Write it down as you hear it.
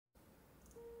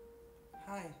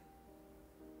Hi,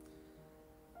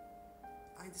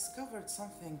 I discovered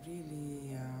something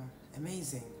really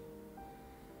amazing.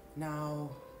 Now,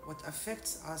 what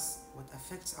affects us, what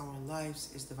affects our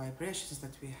lives is the vibrations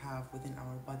that we have within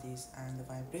our bodies, and the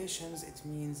vibrations, it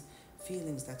means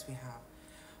feelings that we have.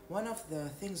 One of the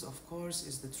things, of course,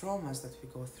 is the traumas that we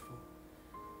go through.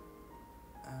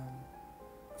 Um,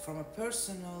 from a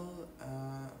personal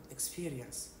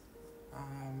experience,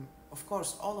 of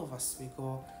course, all of us, we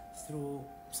go through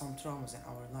some traumas in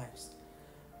our lives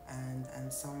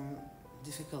and some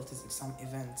difficulties in some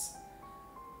events.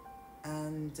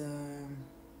 And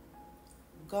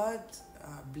God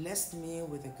blessed me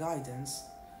with a guidance,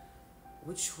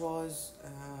 which was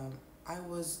I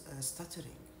was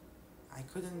stuttering. I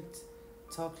couldn't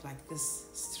talk like this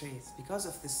straight because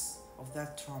of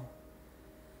that trauma.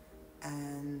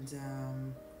 And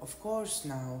of course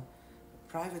now,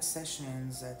 private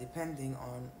sessions, depending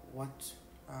on what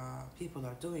people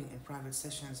are doing in private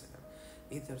sessions,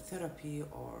 either therapy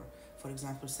or, for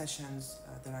example, sessions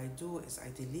that I do is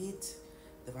I delete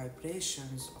the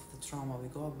vibrations of the trauma. We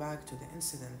go back to the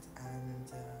incident,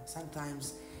 and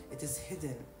sometimes it is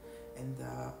hidden in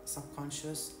the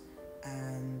subconscious,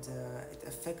 and it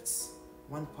affects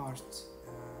one part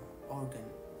organ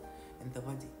in the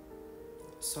body.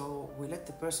 So we let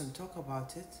the person talk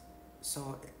about it.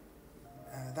 So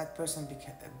that person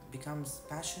becomes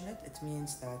passionate. It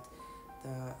means that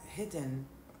the hidden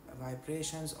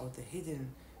vibrations or the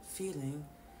hidden feeling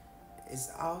is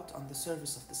out on the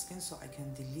surface of the skin, so I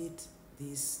can delete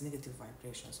these negative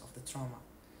vibrations of the trauma.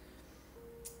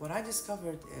 What I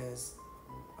discovered is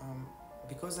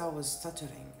because I was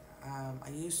stuttering, I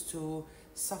used to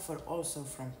suffer also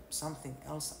from something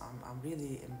else I'm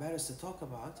really embarrassed to talk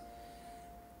about,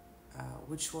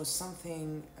 which was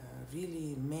something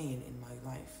really main in my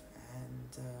life.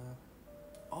 And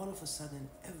all of a sudden,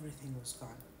 everything was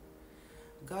gone.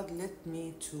 God led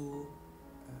me to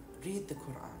read the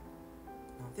Quran.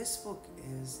 Now, this book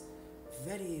is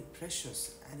very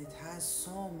precious, and it has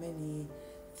so many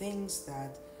things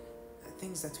that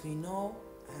we know,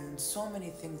 and so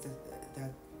many things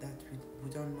that we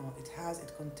don't know.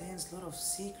 It contains a lot of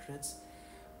secrets,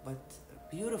 but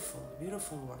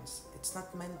beautiful ones. It's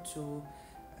not meant to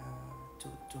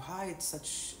hide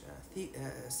such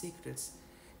secrets.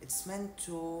 It's meant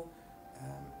to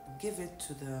give it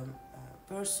to the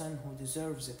person who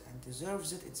deserves it. And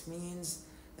deserves it, it means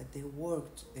that they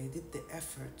worked, they did the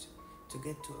effort to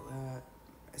get to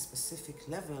a specific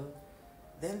level.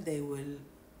 Then they will,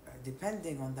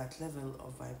 depending on that level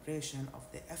of vibration of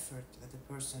the effort that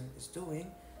the person is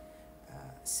doing,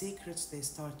 secrets they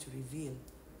start to reveal.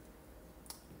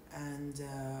 And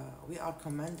we are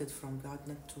commanded from God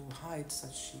not to hide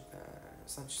such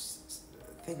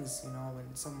things,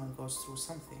 when someone goes through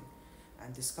something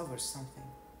and discovers something.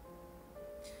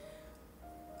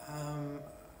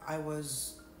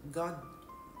 God,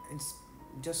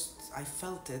 I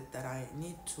felt it that I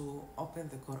need to open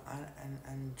the Quran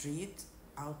and read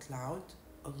out loud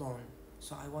alone,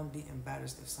 so I won't be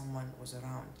embarrassed if someone was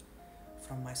around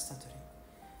from my stuttering.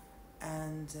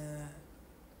 And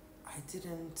I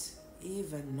didn't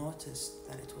even notice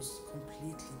that it was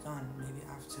completely gone. Maybe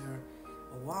after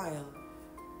a while,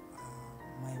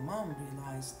 my mom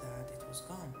realized that it was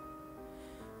gone.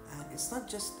 And it's not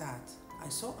just that. I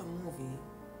saw a movie.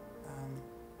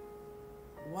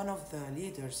 One of the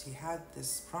leaders, he had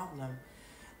this problem,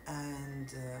 and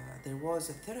there was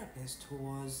a therapist who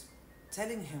was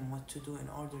telling him what to do in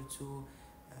order to,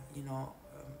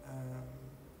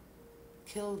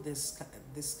 kill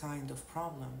this kind of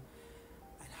problem.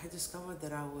 And I discovered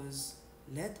that I was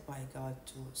led by God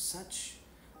to such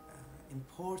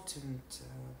important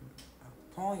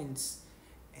points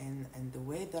and the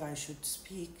way that I should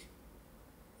speak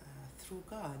through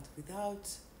God without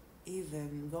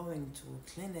even going to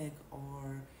a clinic,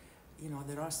 or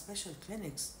there are special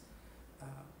clinics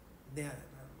there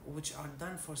which are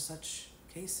done for such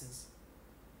cases.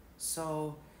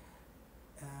 So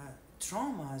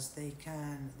traumas, they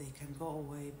can go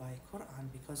away by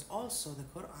Quran, because also the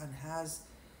Quran has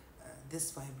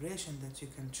this vibration that you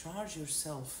can charge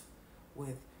yourself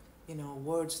with.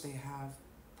 Words, they have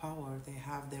power, they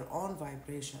have their own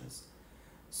vibrations.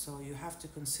 So you have to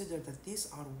consider that these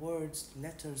are words,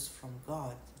 letters from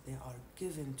God. They are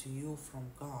given to you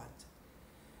from God.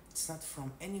 It's not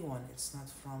from anyone, it's not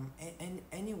from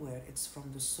anywhere, it's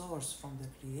from the source, from the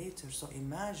creator. So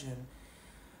imagine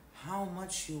how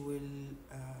much you will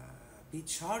be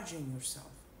charging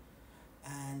yourself.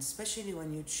 And especially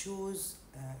when you choose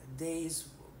days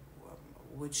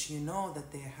which you know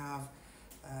that they have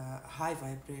high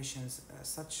vibrations,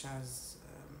 such as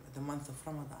the month of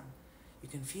Ramadan. You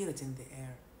can feel it in the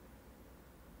air.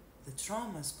 The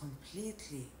traumas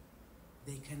completely,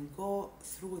 they can go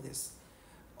through this.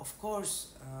 Of course,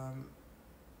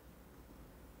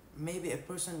 maybe a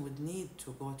person would need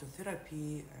to go to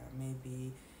therapy,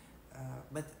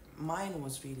 but mine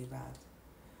was really bad.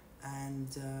 And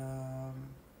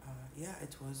yeah,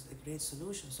 it was a great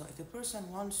solution. So if a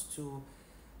person wants to,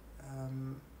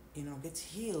 get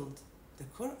healed, the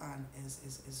Quran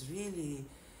is really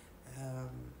um,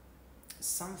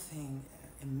 something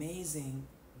amazing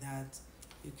that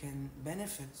you can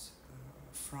benefit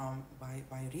from by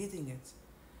reading it.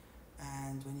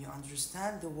 And when you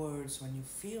understand the words, when you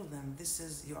feel them,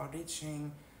 you are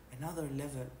reaching another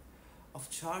level of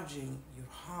charging your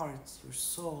heart, your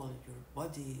soul, your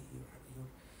body.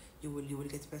 You will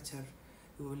get better.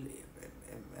 You will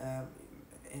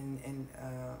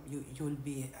you will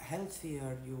be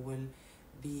healthier. You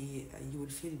will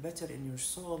feel better in your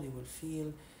soul. You will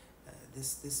feel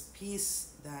this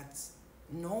peace that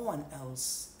no one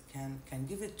else can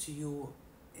give it to you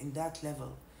in that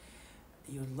level.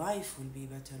 Your life will be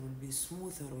better, will be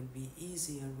smoother, will be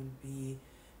easier, will be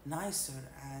nicer,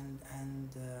 and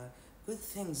good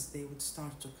things, they would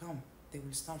start to come. They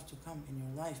will start to come in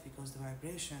your life because the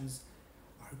vibrations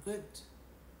are good,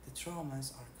 the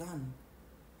traumas are gone.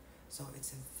 So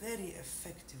it's a very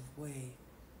effective way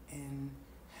in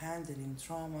handling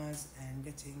traumas and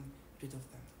getting rid of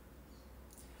them.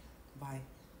 Bye.